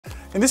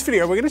In this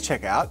video, we're going to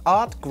check out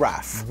Art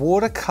Graph,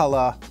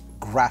 watercolor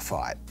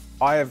graphite.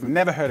 I have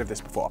never heard of this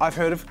before. I've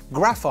heard of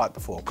graphite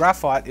before.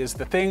 Graphite is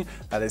the thing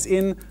that is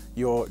in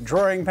your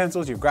drawing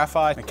pencils, your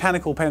graphite,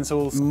 mechanical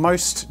pencils.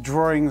 Most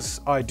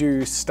drawings I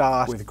do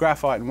start with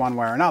graphite in one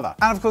way or another.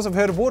 And of course, I've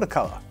heard of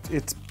watercolor.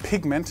 It's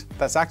pigment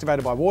that's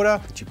activated by water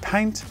that you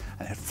paint,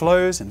 and it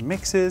flows and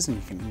mixes, and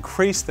you can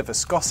increase the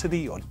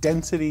viscosity or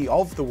density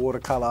of the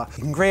watercolor.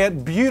 You can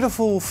create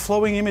beautiful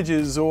flowing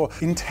images or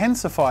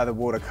intensify the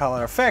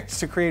watercolor effect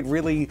to create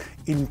really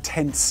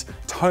intense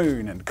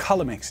tone and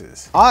color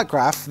mixes. Art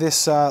Graph,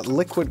 this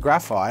liquid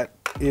graphite,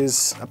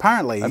 is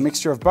apparently a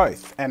mixture of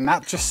both, and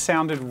that just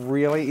sounded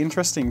really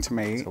interesting to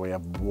me. So we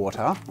have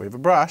water, we have a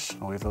brush,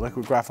 and we have the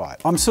liquid graphite.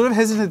 I'm sort of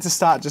hesitant to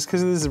start just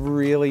because of this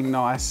really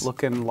nice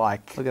looking,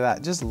 like, look at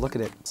that, just look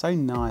at it, so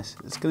nice.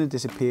 It's gonna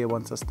disappear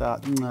once I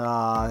start.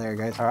 Ah, there it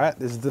goes. All right,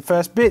 this is the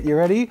first bit, you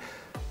ready?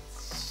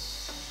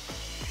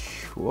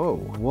 Whoa,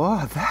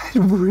 wow, that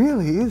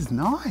really is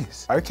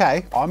nice.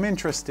 Okay, I'm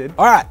interested.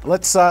 All right,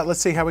 let's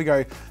see how we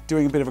go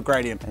doing a bit of a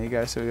gradient. There you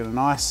go, so we got a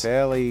nice,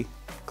 fairly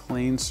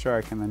clean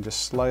stroke, and then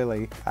just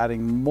slowly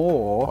adding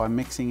more by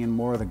mixing in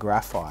more of the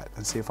graphite,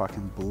 and see if I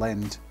can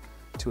blend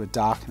to a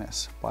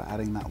darkness by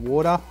adding that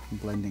water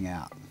and blending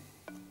out.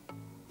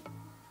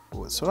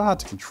 Oh, it's sort of hard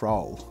to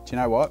control. Do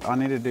you know what? I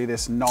need to do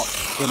this not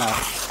in a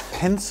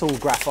pencil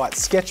graphite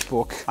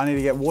sketchbook. I need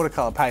to get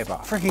watercolor paper.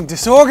 Freaking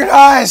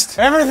disorganized!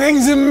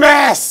 Everything's a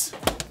mess!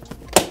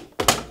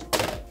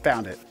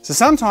 Found it. So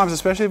sometimes,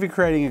 especially if you're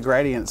creating a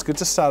gradient, it's good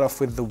to start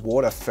off with the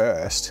water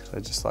first. So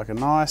just like a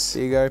nice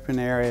big open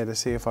area to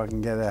see if I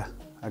can get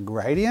a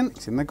gradient.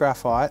 It's in the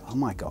graphite. Oh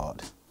my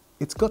God.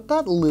 It's got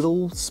that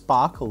little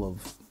sparkle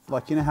of,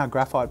 like, you know how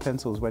graphite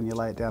pencils, when you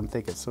lay it down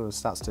thick, it sort of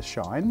starts to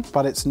shine,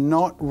 but it's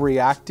not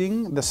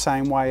reacting the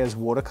same way as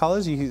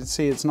watercolors. You can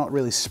see it's not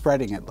really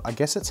spreading it. I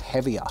guess it's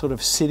heavier, sort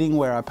of sitting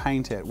where I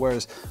paint it.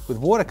 Whereas with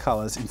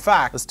watercolors, in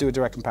fact, let's do a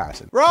direct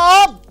comparison.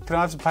 Rob! Can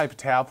I have some paper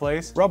towel,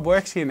 please? Rob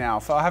works here now.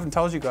 I haven't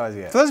told you guys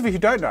yet. For those of you who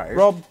don't know,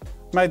 Rob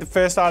made the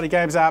first Arty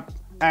Games app,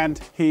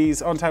 and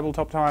he's on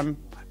Tabletop Time,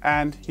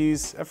 and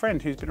he's a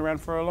friend who's been around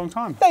for a long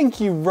time.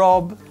 Thank you,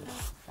 Rob.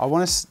 I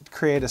want to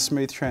create a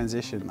smooth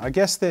transition. I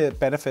guess the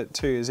benefit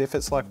too is if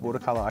it's like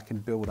watercolor, I can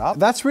build up.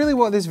 That's really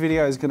what this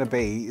video is going to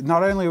be.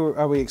 Not only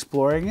are we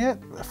exploring it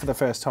for the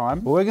first time,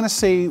 but we're going to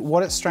see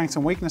what its strengths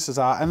and weaknesses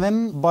are. And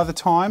then by the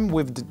time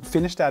we've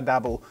finished our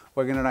dabble,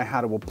 we're going to know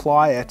how to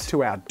apply it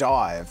to our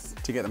dive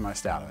to get the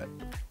most out of it,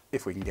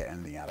 if we can get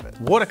anything out of it.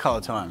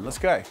 Watercolor time, let's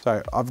go.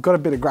 So I've got a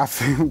bit of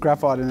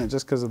graphite in it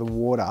just because of the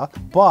water,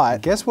 but I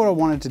guess what I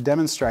wanted to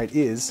demonstrate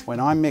is when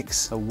I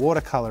mix the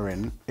watercolor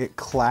in, it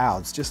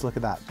clouds. Just look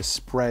at that, just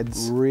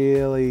spreads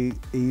really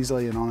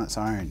easily and on its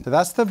own. So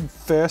that's the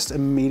first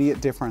immediate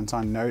difference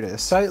I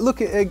noticed. So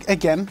look,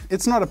 again,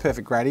 it's not a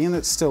perfect gradient.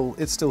 It's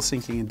still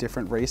sinking in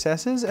different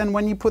recesses. And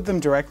when you put them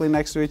directly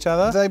next to each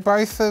other, they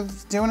both are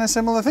doing a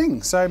similar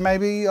thing. So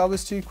maybe I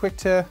was too quick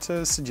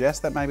to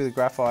suggest that maybe the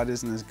graphite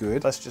isn't as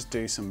good. Let's just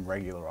do some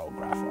regular old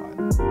graphite.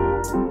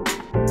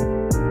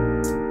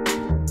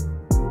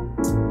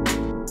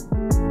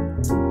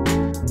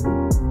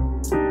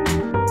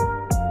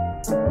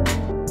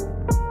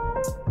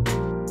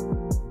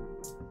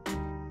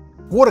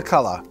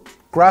 Watercolor.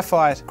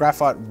 Graphite,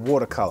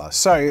 watercolor.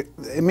 So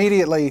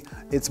immediately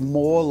it's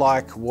more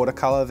like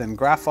watercolor than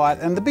graphite.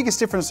 And the biggest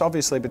difference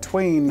obviously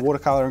between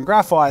watercolor and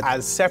graphite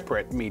as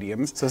separate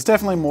mediums. So it's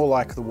definitely more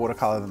like the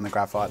watercolor than the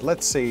graphite.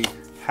 Let's see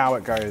how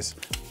it goes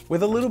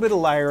with a little bit of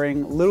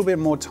layering, a little bit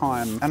more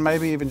time, and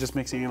maybe even just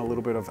mixing in a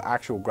little bit of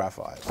actual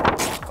graphite.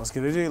 I was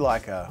gonna do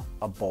like a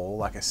ball,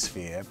 like a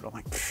sphere, but I'm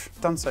like,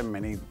 I've done so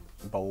many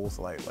balls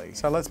lately.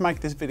 So let's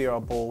make this video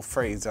a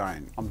ball-free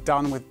zone. I'm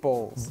done with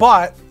balls.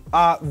 But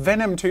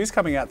Venom 2 is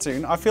coming out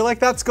soon. I feel like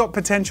that's got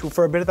potential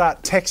for a bit of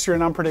that texture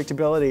and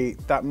unpredictability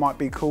that might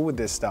be cool with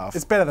this stuff.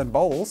 It's better than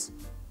balls.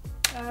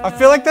 I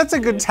feel like that's a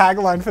good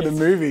tagline for the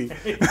movie.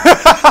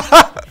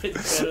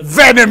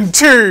 Venom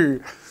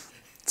 2!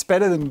 It's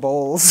better than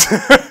balls.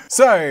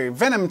 So,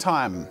 Venom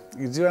time.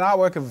 You do an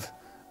artwork of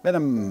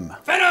Venom.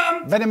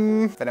 Venom!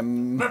 Venom!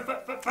 Venom!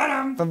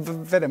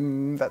 Venom!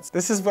 Venom.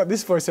 This is what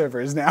this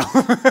voiceover is now.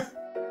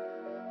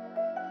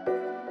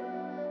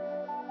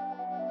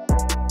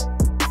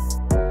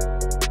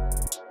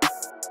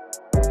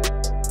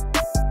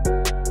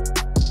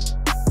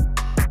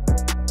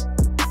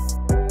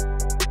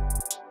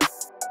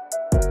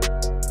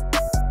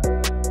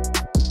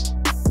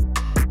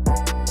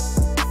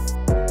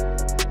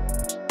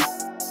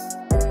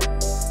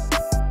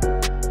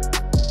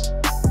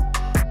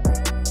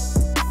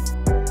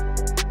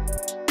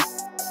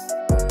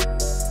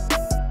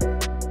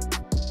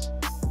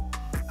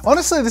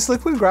 Honestly, this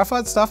liquid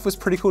graphite stuff was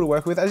pretty cool to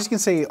work with. As you can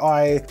see,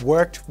 I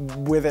worked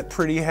with it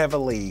pretty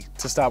heavily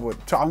to start with.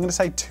 I'm gonna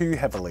say too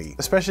heavily,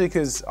 especially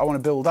because I want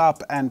to build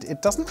up, and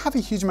it doesn't have a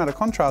huge amount of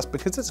contrast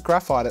because it's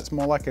graphite. It's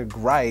more like a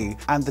gray,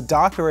 and the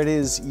darker it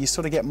is, you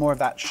sort of get more of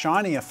that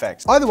shiny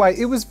effect. Either way,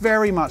 it was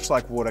very much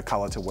like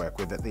watercolor to work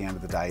with at the end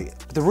of the day.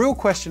 The real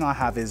question I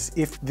have is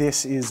if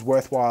this is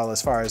worthwhile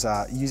as far as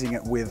using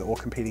it with or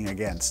competing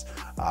against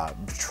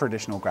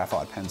traditional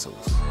graphite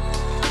pencils.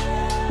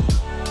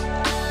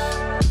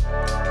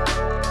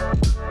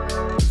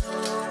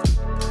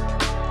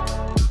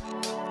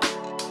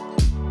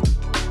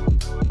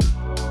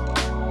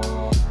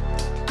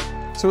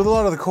 So with a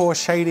lot of the core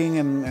shading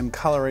and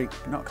coloring,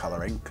 not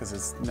coloring, because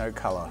there's no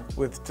color,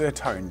 with the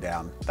tone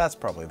down. That's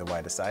probably the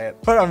way to say it.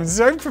 But I'm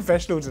so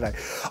professional today.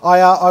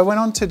 I went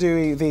on to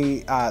do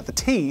the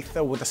teeth,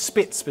 or the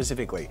spit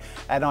specifically,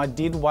 and I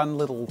did one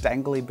little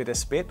dangly bit of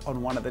spit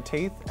on one of the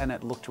teeth, and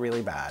it looked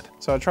really bad.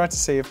 So I tried to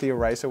see if the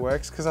eraser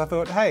works, because I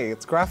thought, hey,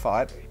 it's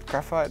graphite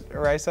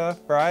eraser,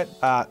 right?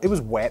 It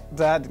was wet,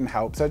 that didn't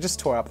help, so I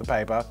just tore up the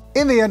paper.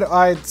 In the end,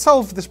 I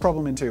solved this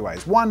problem in two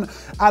ways. One,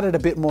 added a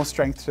bit more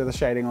strength to the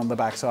shading on the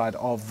backside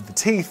of the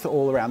teeth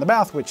all around the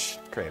mouth, which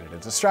created a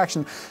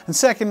distraction. And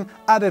second,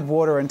 added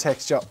water and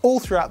texture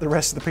all throughout the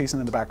rest of the piece and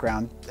in the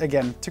background.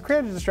 Again, to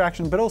create a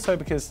distraction, but also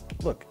because,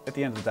 look, at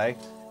the end of the day,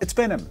 it's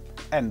venom.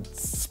 And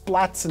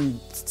splats and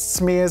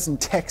smears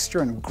and texture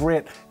and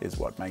grit is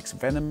what makes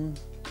venom,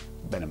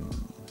 venom.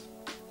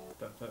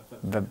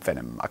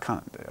 Venom. I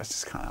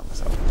just can't help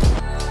myself.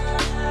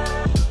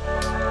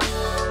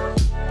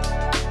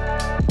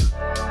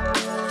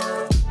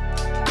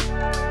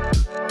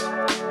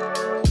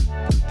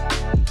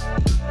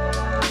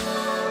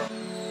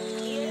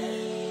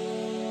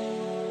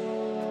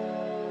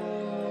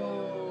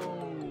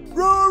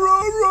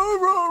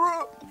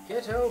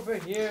 Get over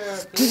here.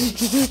 Get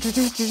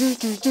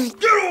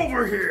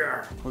over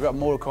here! We've got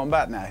Mortal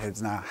Kombat in our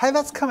heads now. Hey,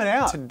 that's coming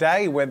out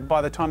today,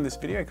 by the time this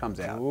video comes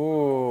out.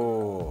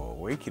 Ooh,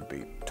 we could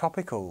be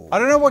topical. I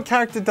don't know what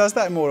character does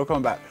that in Mortal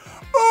Kombat.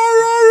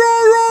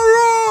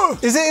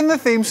 Is it in the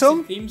theme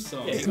song? It's a theme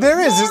song. Yeah, there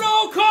is.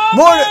 Mortal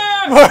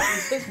Kombat!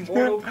 It says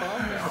Mortal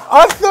Kombat.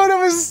 I thought it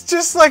was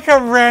just like a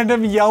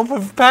random yelp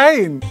of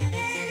pain.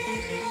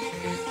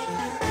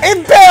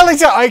 It barely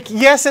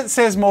yes, it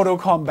says Mortal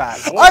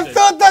Kombat. I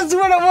thought that's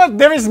what it was.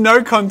 There is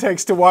no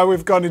context to why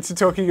we've gone into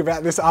talking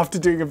about this after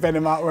doing a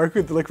Venom artwork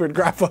with liquid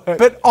graphite.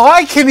 But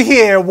I can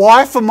hear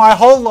why for my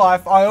whole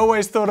life I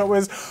always thought it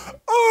was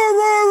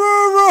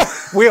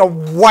we are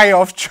way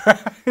off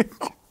track.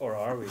 Or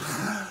are we?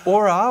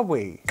 Or are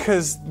we?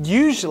 Because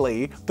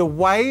usually the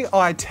way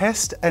I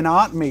test an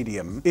art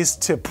medium is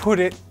to put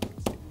it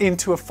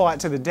into a fight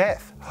to the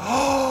death.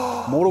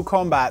 Mortal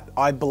Kombat,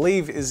 I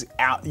believe, is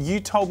out. You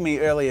told me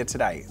earlier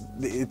today,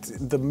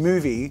 the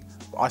movie,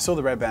 I saw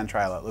the Red Band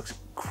trailer, it looks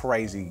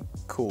crazy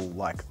cool,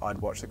 like I'd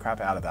watch the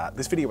crap out of that.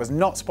 This video was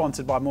not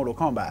sponsored by Mortal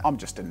Kombat. I'm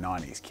just a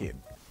 90s kid.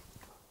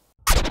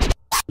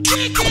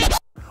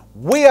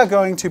 We are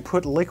going to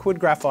put liquid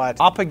graphite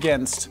up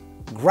against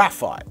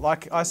graphite.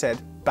 Like I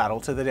said, battle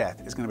to the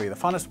death is going to be the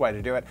funnest way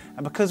to do it.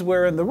 And because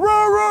we're in the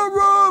rah, rah,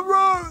 rah,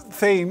 rah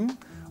theme,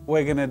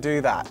 we're going to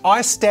do that.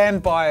 I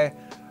stand by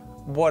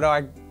what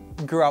I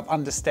grew up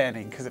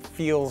understanding because it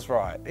feels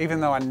right, even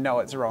though I know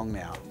it's wrong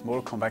now.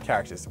 Mortal Kombat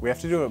characters. We have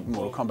to do a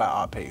Mortal Kombat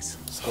art piece.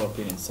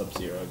 Scorpion and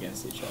Sub-Zero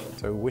against each other.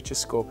 So which is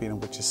Scorpion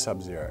and which is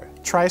Sub-Zero?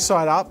 Tray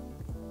side up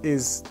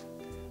is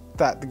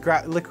that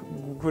the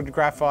liquid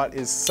graphite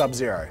is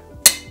Sub-Zero.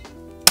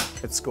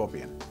 It's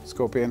Scorpion.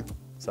 Scorpion,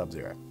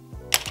 Sub-Zero.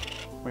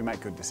 We make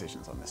good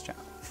decisions on this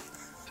channel.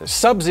 So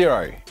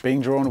Sub-Zero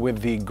being drawn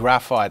with the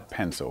graphite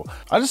pencil.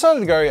 I decided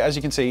to go, as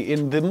you can see,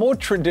 in the more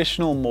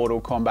traditional Mortal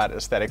Kombat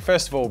aesthetic.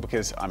 First of all,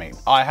 because, I mean,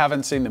 I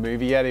haven't seen the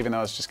movie yet, even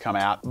though it's just come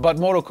out. But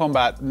Mortal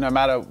Kombat, no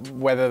matter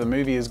whether the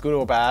movie is good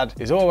or bad,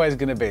 is always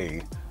gonna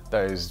be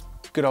those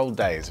good old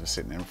days of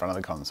sitting in front of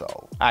the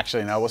console.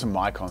 Actually, no, it wasn't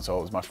my console,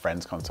 it was my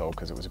friend's console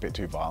because it was a bit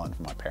too violent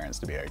for my parents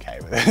to be okay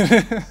with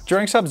it.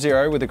 During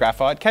Sub-Zero with the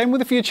graphite came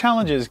with a few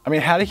challenges. I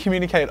mean, how to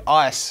communicate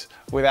ice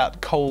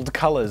without cold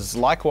colors.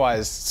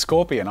 Likewise,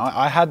 Scorpion.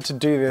 I had to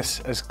do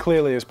this as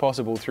clearly as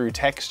possible through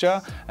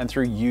texture and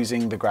through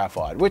using the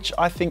graphite, which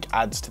I think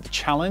adds to the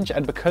challenge.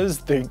 And because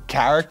the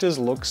characters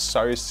look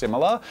so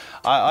similar,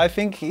 I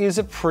think is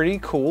a pretty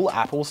cool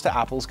apples to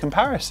apples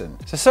comparison.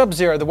 So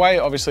Sub-Zero, the way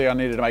obviously I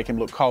needed to make him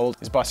look cold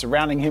is by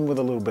surrounding him with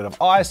a little bit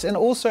of ice and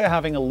also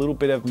having a little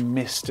bit of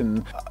mist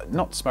and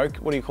not smoke,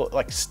 what do you call it?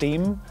 Like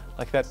steam,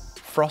 like that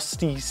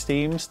frosty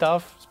steam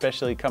stuff,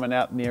 especially coming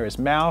out near his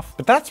mouth.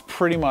 But that's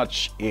pretty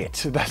much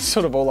it. That's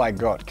sort of all I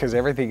got because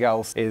everything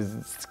else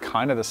is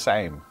kind of the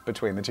same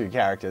between the two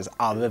characters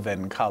other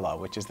than color,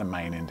 which is the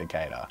main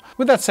indicator.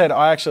 With that said,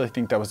 I actually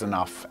think that was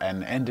enough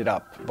and ended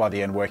up by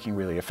the end working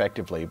really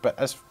effectively. But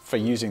as for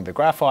using the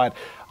graphite,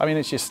 I mean,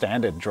 it's your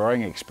standard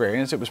drawing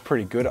experience. It was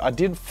pretty good. I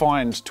did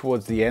find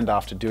towards the end,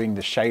 after doing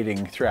the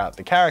shading throughout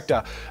the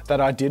character,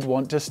 that I did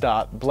want to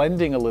start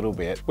blending a little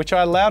bit, which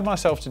I allowed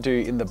myself to do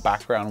in the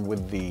background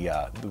with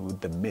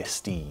the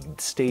misty,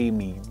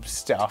 steamy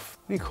stuff.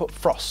 What do you call it?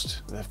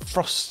 Frost. The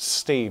frost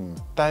steam.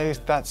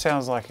 That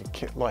sounds like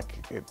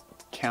it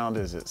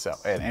counters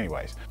itself. And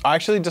anyways, I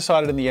actually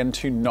decided in the end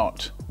to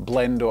not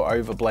blend or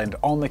overblend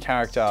on the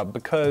character,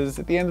 because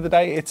at the end of the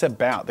day, it's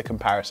about the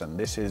comparison.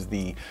 This is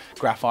the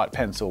graphite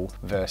pencil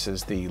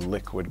versus the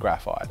liquid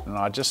graphite. And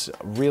I just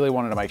really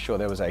wanted to make sure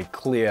there was a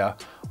clear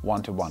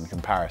one-to-one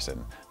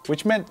comparison,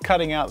 which meant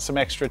cutting out some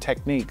extra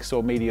techniques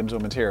or mediums or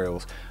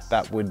materials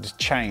that would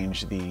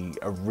change the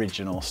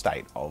original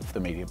state of the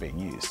media being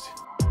used.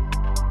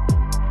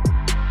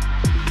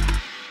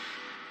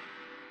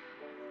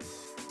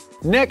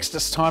 Next,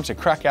 it's time to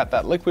crack out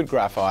that liquid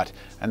graphite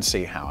and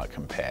see how it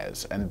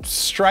compares. And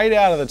straight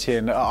out of the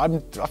tin, I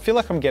feel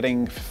like I'm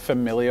getting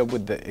familiar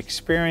with the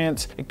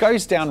experience. It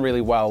goes down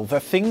really well. The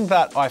thing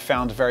that I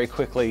found very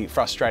quickly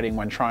frustrating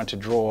when trying to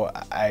draw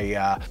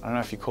I don't know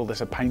if you call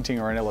this a painting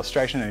or an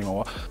illustration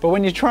anymore, but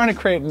when you're trying to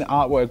create an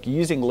artwork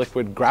using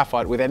liquid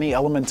graphite with any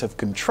element of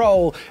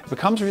control, it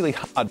becomes really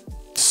hard.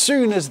 As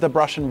soon as the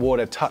brush and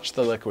water touch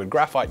the liquid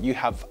graphite, you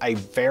have a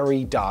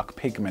very dark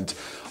pigment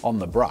on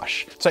the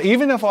brush. So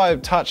even if I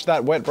touched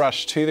that wet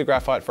brush to the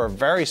graphite for a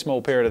very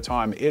small period of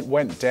time, it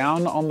went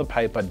down on the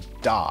paper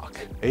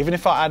dark, even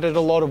if I added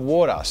a lot of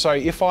water. So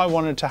if I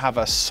wanted to have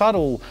a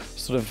subtle,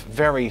 sort of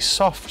very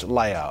soft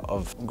layer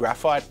of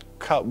graphite,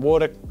 cut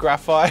water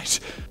graphite,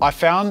 I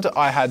found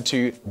I had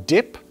to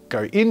dip,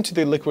 go into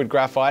the liquid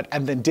graphite,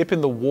 and then dip in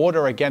the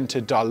water again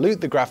to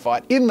dilute the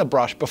graphite in the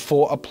brush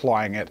before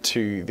applying it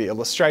to the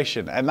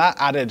illustration. And that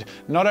added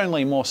not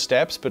only more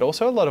steps, but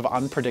also a lot of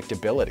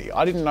unpredictability.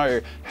 I didn't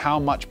know how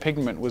much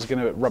pigment was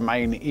going to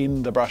remain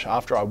in the brush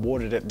after I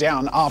watered it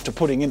down after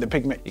putting in the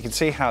pigment. You can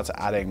see how it's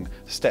adding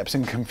steps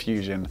and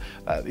confusion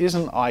that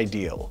isn't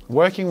ideal.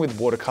 Working with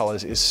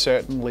watercolors is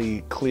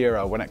certainly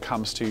clearer when it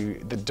comes to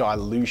the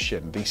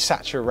dilution, the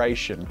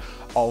saturation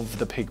of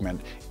the pigment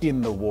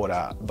in the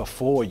water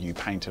before you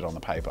paint it on the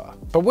paper.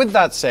 But with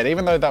that said,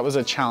 even though that was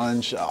a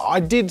challenge, I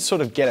did sort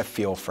of get a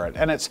feel for it,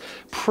 and it's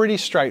pretty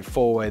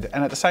straightforward,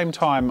 and at the same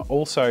time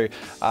also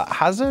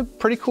has a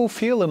pretty cool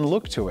feel and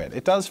look to it.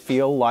 It does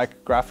feel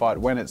like graphite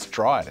when it's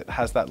dried. It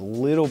has that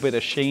little bit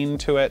of sheen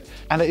to it,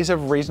 and it is a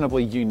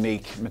reasonably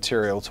unique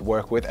material to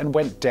work with and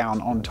went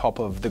down on top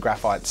of the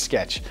graphite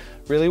sketch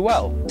really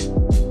well.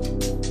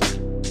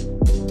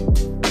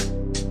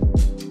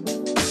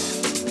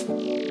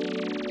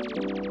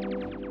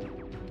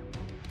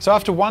 So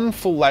after one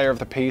full layer of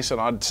the piece, and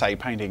I'd say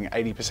painting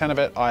 80% of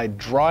it, I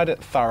dried it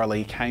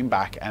thoroughly, came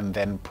back and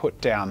then put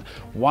down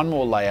one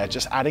more layer,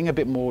 just adding a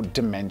bit more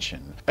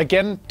dimension.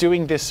 Again,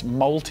 doing this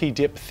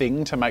multi-dip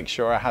thing to make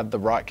sure I had the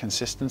right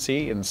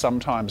consistency, and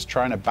sometimes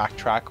trying to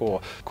backtrack or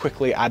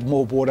quickly add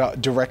more water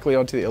directly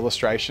onto the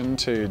illustration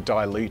to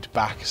dilute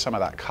back some of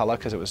that color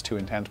because it was too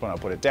intense when I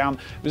put it down.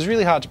 It was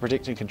really hard to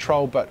predict and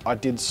control, but I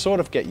did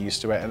sort of get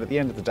used to it, and at the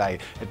end of the day,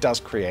 it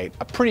does create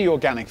a pretty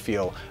organic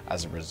feel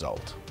as a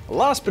result.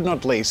 Last but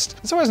not least,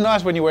 it's always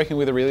nice when you're working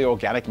with a really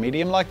organic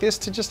medium like this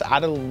to just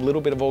add a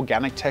little bit of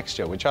organic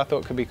texture, which I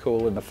thought could be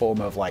cool in the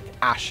form of like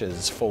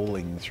ashes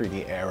falling through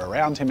the air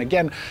around him.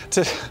 Again,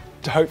 to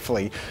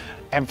hopefully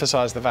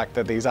emphasize the fact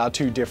that these are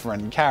two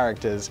different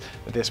characters,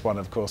 this one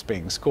of course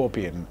being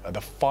Scorpion, the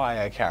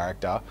fire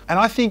character. And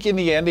I think in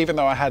the end, even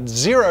though I had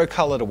zero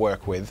color to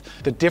work with,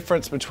 the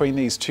difference between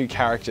these two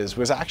characters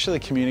was actually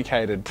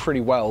communicated pretty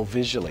well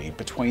visually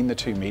between the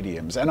two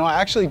mediums. And I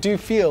actually do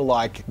feel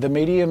like the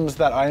mediums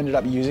that I ended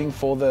up using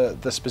for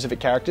the specific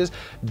characters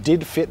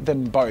did fit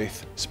them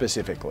both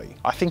specifically.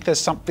 I think there's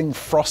something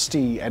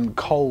frosty and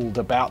cold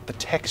about the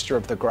texture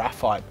of the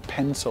graphite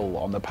pencil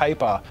on the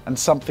paper, and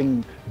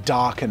something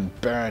dark and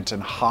burnt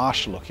and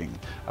harsh looking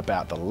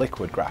about the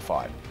liquid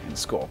graphite in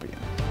Scorpion.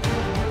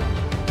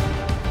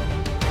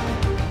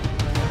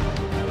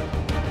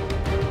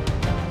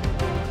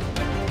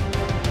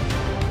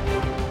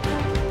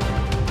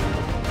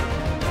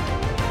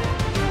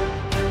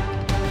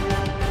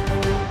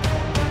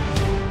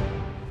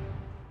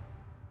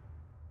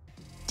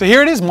 So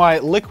here it is, my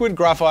liquid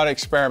graphite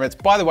experiments.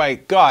 By the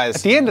way, guys,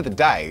 at the end of the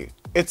day,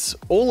 it's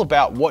all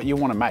about what you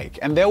want to make,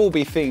 and there will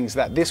be things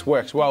that this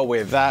works well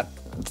with that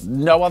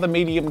no other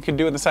medium can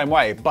do in the same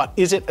way. But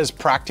is it as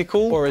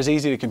practical or as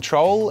easy to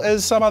control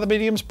as some other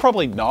mediums?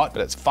 Probably not,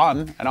 but it's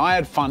fun, and I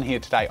had fun here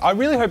today. I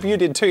really hope you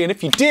did too, and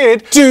if you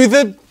did, do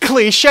the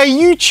cliche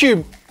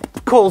YouTube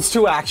calls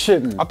to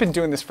action. I've been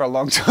doing this for a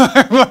long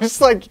time.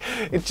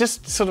 It's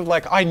just sort of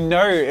like, I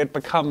know it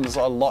becomes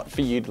a lot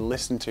for you to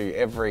listen to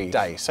every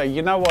day. So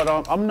you know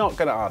what, I'm not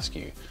gonna ask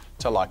you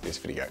to like this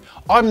video.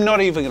 I'm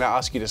not even gonna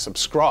ask you to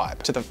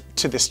subscribe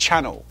to this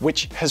channel,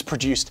 which has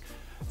produced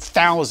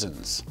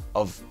thousands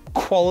of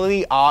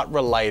quality art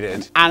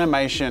related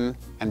animation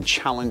and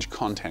challenge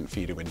content for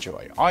you to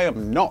enjoy. I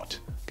am not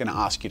gonna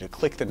ask you to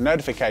click the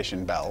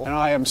notification bell, and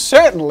I am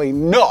certainly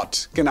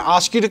not gonna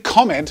ask you to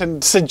comment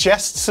and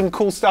suggest some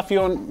cool stuff you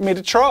want me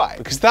to try,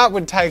 because that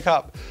would take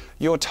up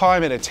your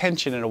time and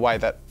attention in a way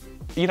that,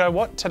 you know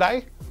what,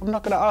 today, I'm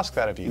not gonna ask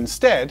that of you.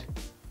 Instead,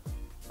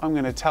 I'm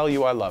gonna tell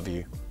you I love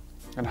you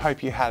and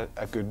hope you had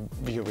a good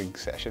viewing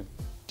session.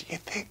 Do you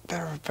think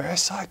the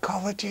reverse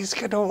psychology is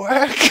gonna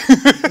work?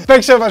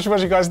 Thanks so much for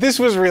watching, guys. This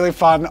was really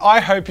fun. I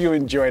hope you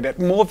enjoyed it.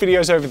 More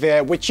videos over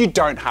there, which you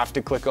don't have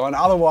to click on.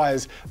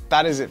 Otherwise,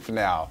 that is it for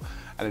now.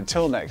 And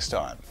until next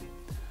time.